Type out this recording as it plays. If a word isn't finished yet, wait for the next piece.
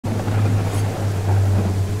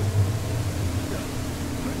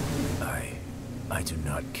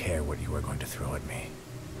don't care what you are going to throw at me.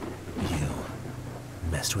 You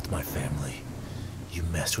messed with my family. You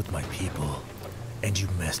messed with my people. And you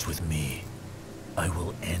messed with me. I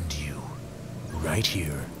will end you. Right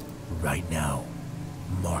here. Right now.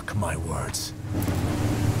 Mark my words.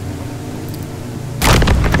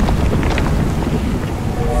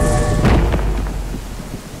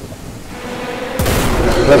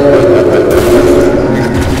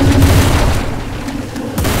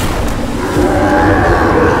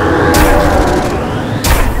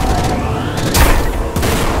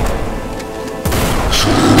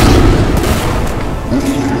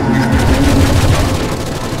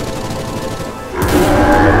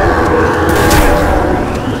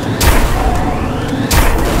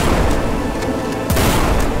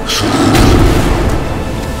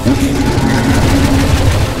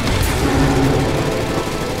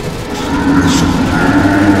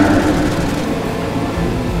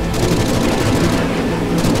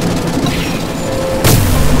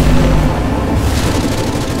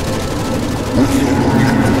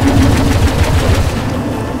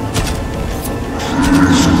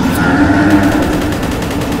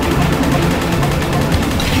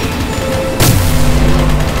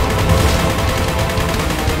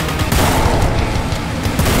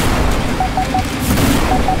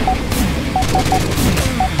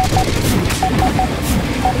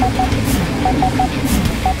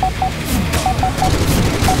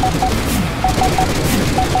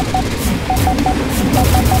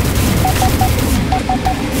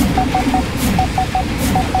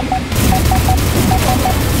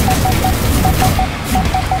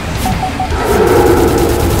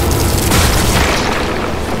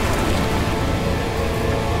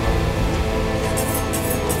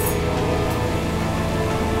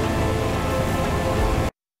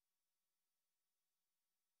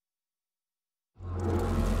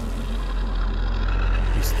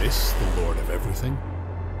 Is this the Lord of everything?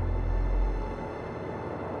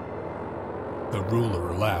 The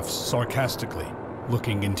ruler laughs sarcastically,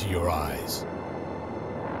 looking into your eyes.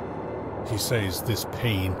 He says this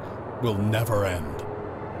pain will never end.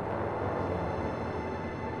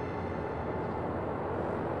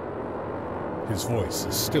 His voice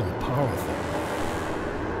is still powerful.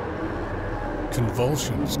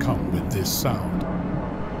 Convulsions come with this sound.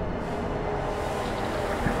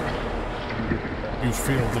 You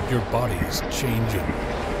feel that your body is changing.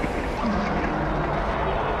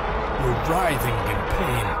 You're writhing in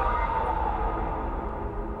pain.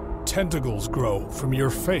 Tentacles grow from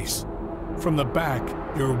your face, from the back,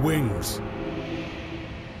 your wings.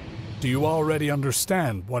 Do you already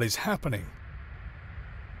understand what is happening?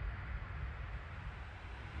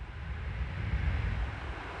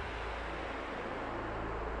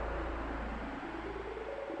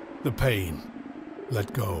 The pain.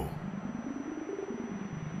 Let go.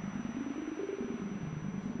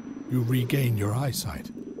 You regain your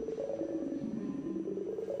eyesight.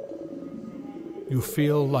 You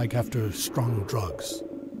feel like after strong drugs.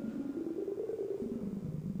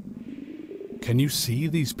 Can you see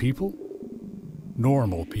these people?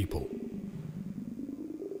 Normal people.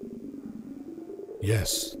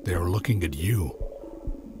 Yes, they are looking at you.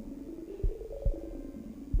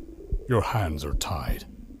 Your hands are tied.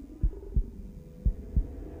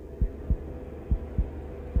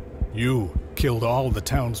 You killed all the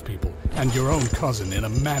townspeople and your own cousin in a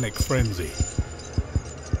manic frenzy.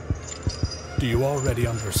 Do you already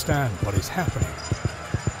understand what is happening?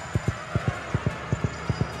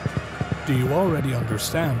 Do you already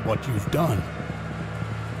understand what you've done?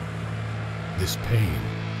 This pain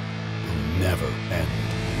will never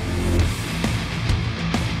end.